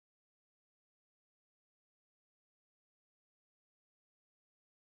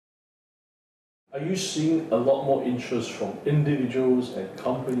Are you seeing a lot more interest from individuals and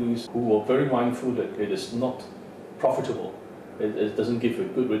companies who are very mindful that it is not profitable, it doesn't give a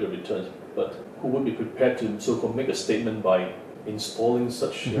good rate of returns, but who would be prepared to so-called make a statement by installing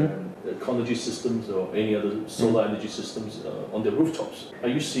such Conergy systems or any other solar energy systems on their rooftops? Are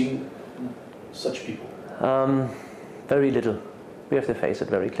you seeing such people? Very little. We have to face it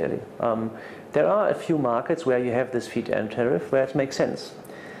very clearly. There are a few markets where you have this feed-in tariff where it makes sense.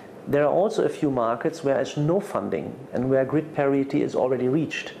 There are also a few markets where there's no funding and where grid parity is already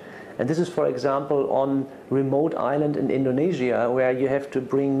reached. And this is, for example, on remote island in Indonesia, where you have to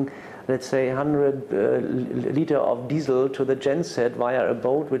bring, let's say, 100 liter of diesel to the genset via a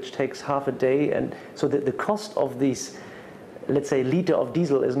boat, which takes half a day. And so the cost of this, let's say, liter of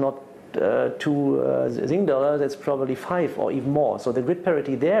diesel is not $2 dollars, it's probably 5 or even more. So the grid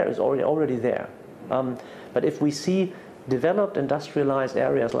parity there is already there. But if we see developed industrialized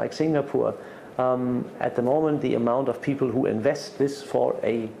areas like Singapore, at the moment the amount of people who invest this for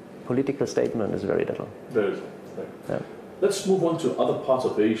a political statement is very little. Very little. Yeah. Let's move on to other parts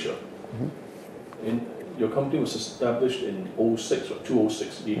of Asia. Your company was established in 2006, or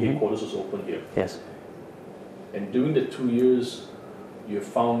 2006. The headquarters was opened here. Yes. And during the 2 years, you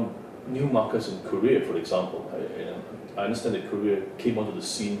found new markets in Korea, for example. I understand that Korea came onto the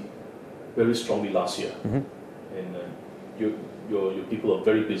scene very strongly last year. And your people are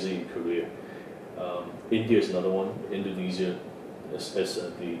very busy in Korea. India is another one. Indonesia, as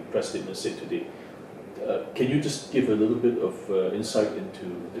the press statement said today. Can you just give a little bit of insight into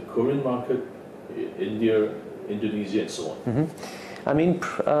the Korean market, India, Indonesia, and so on? I mean,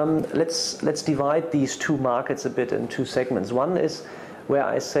 let's divide these two markets a bit in two segments. One is where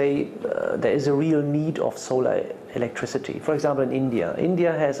I say there is a real need of solar electricity. For example, in India.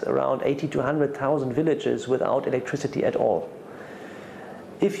 India has around 80 to 100,000 villages without electricity at all.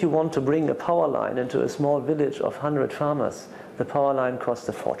 If you want to bring a power line into a small village of 100 farmers, the power line costs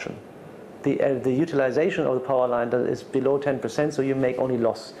a fortune. The utilization of the power line is below 10%, so you make only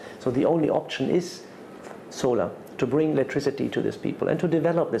loss. So the only option is solar, to bring electricity to these people and to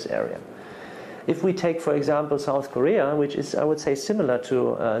develop this area. If we take, for example, South Korea, which is, I would say, similar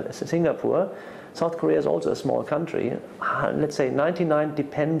to Singapore, South Korea is also a small country. Let's say 99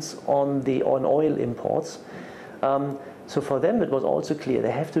 depends on oil imports. So for them, it was also clear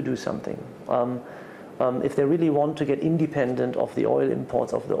they have to do something. If they really want to get independent of the oil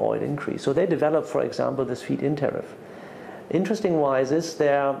imports of the oil increase. So they developed, for example, this feed-in tariff. Interesting-wise is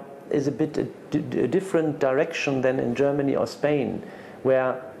there is a bit a different direction than in Germany or Spain,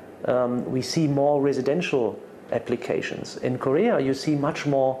 where we see more residential applications. In Korea, you see much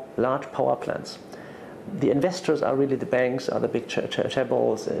more large power plants. The investors are really the banks, are the big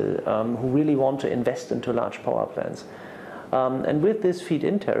chaebols who really want to invest into large power plants. And with this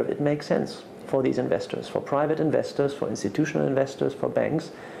feed-in tariff, it makes sense for these investors, for private investors, for institutional investors, for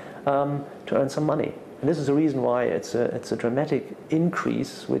banks, to earn some money. And this is the reason why it's a dramatic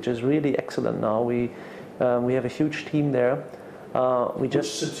increase, which is really excellent now. We have a huge team there. Which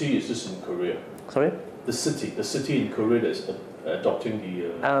city is this in Korea? Sorry? The city in Korea that is adopting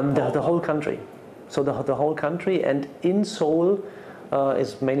the whole country. So the whole country, and in Seoul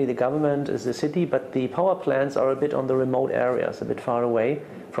is mainly the government, is the city, but the power plants are a bit on the remote areas, a bit far away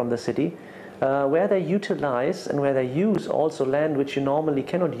from the city, where they utilize and where they use also land which you normally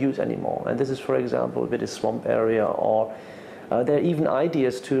cannot use anymore. And this is, for example, a bit of swamp area, or there are even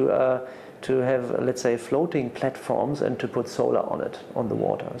ideas to have, let's say, floating platforms and to put solar on it, on the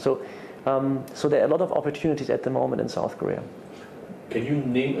water. So there are a lot of opportunities at the moment in South Korea. Can you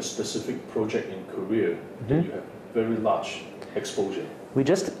name a specific project in Korea that you have very large exposure? We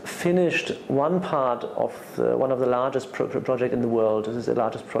just finished one part of one of the largest projects in the world. This is the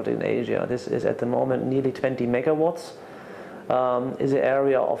largest project in Asia. This is at the moment nearly 20 megawatts. Is an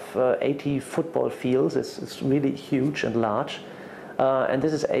area of 80 football fields. It's really huge and large. And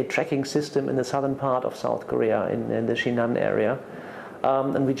this is a tracking system in the southern part of South Korea, in the Sinan area.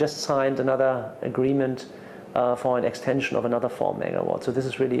 And we just signed another agreement for an extension of another 4 megawatts. So this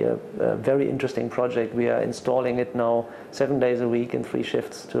is really a very interesting project. We are installing it now 7 days a week in 3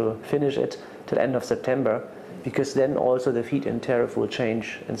 shifts to finish it till end of September, because then also the feed-in tariff will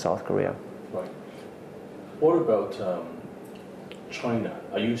change in South Korea. Right. What about China?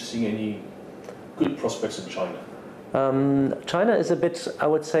 Are you seeing any good prospects in China? China is a bit, I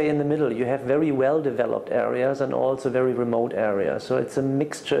would say, in the middle. You have very well-developed areas and also very remote areas. So it's a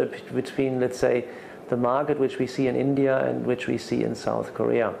mixture between, let's say, the market which we see in India and which we see in South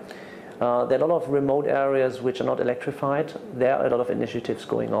Korea. There are a lot of remote areas which are not electrified. There are a lot of initiatives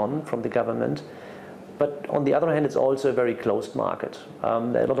going on from the government. But on the other hand, it's also a very closed market. There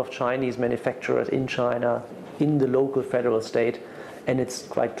are a lot of Chinese manufacturers in China, in the local federal state, and it's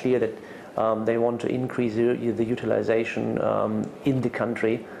quite clear that they want to increase the utilization in the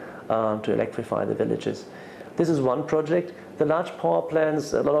country to electrify the villages. This is one project. The large power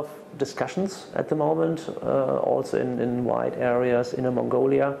plants, a lot of discussions at the moment, also in wide areas in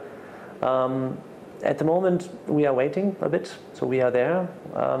Mongolia. At the moment, we are waiting a bit, so we are there.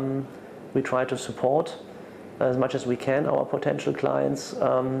 We try to support as much as we can our potential clients,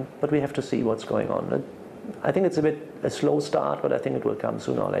 but we have to see what's going on. I think it's a slow start, but I think it will come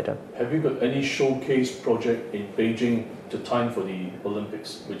sooner or later. Have you got any showcase project in Beijing to time for the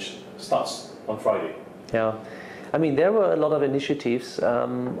Olympics, which starts on Friday? Yeah, I mean, there were a lot of initiatives.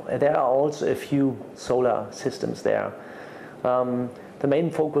 There are also a few solar systems there. The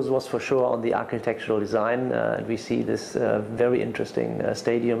main focus was for sure on the architectural design, and we see this very interesting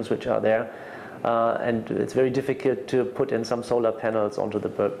stadiums which are there. And it's very difficult to put in some solar panels onto the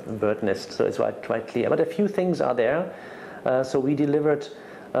bird nest, so it's quite clear. But a few things are there. So we delivered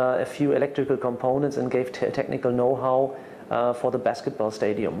a few electrical components and gave technical know-how for the basketball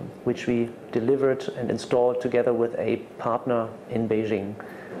stadium, which we delivered and installed together with a partner in Beijing,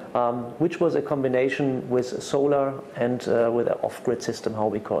 which was a combination with solar and with an off-grid system, how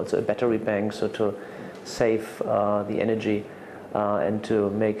we call it, so a battery bank, so to save the energy and to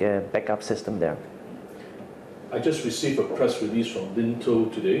make a backup system there. I just received a press release from Linto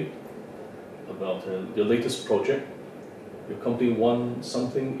today about your latest project. Your company won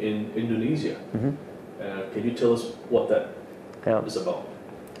something in Indonesia. Mm-hmm. Can you tell us what that is about?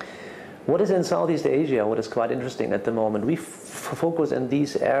 What is in Southeast Asia, what is quite interesting at the moment, we focus in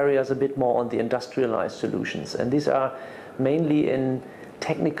these areas a bit more on the industrialized solutions. And these are mainly in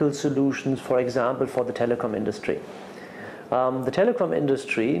technical solutions, for example, for the telecom industry. The telecom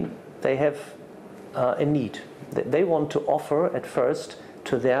industry, they have a need. They want to offer at first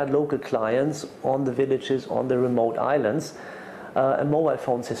to their local clients on the villages, on the remote islands, a mobile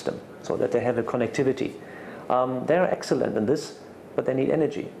phone system so that they have a connectivity. They're excellent in this, but they need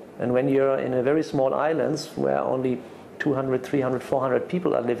energy. And when you're in a very small islands where only 200, 300, 400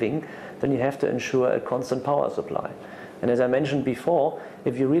 people are living, then you have to ensure a constant power supply. And as I mentioned before,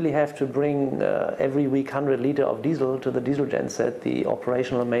 if you really have to bring every week 100 liters of diesel to the diesel genset, the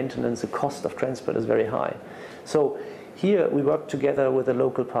operational maintenance, the cost of transport is very high. So here we work together with a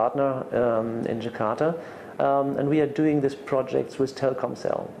local partner in Jakarta, and we are doing this project with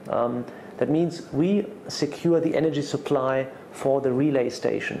Telkomsel. That means we secure the energy supply for the relay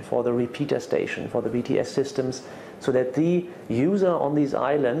station, for the repeater station, for the BTS systems, so that the user on these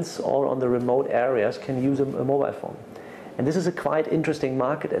islands or on the remote areas can use a mobile phone. And this is a quite interesting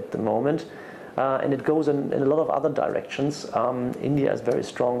market at the moment, and it goes in a lot of other directions. India is very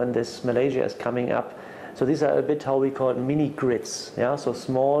strong in this, Malaysia is coming up. So these are a bit how we call it mini grids, yeah? So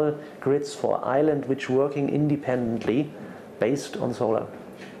small grids for island which working independently based on solar.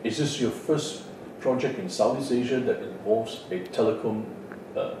 Is this your first project in Southeast Asia that involves a telecom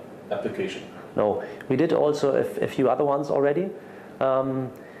application? No, we did also a few other ones already.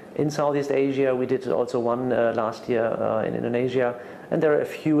 In Southeast Asia, we did also one last year in Indonesia, and there are a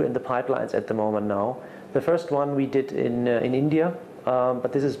few in the pipelines at the moment now. The first one we did in India,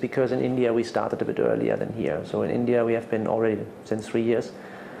 but this is because in India we started a bit earlier than here. So in India we have been already since 3 years,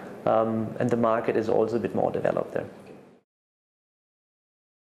 and the market is also a bit more developed there.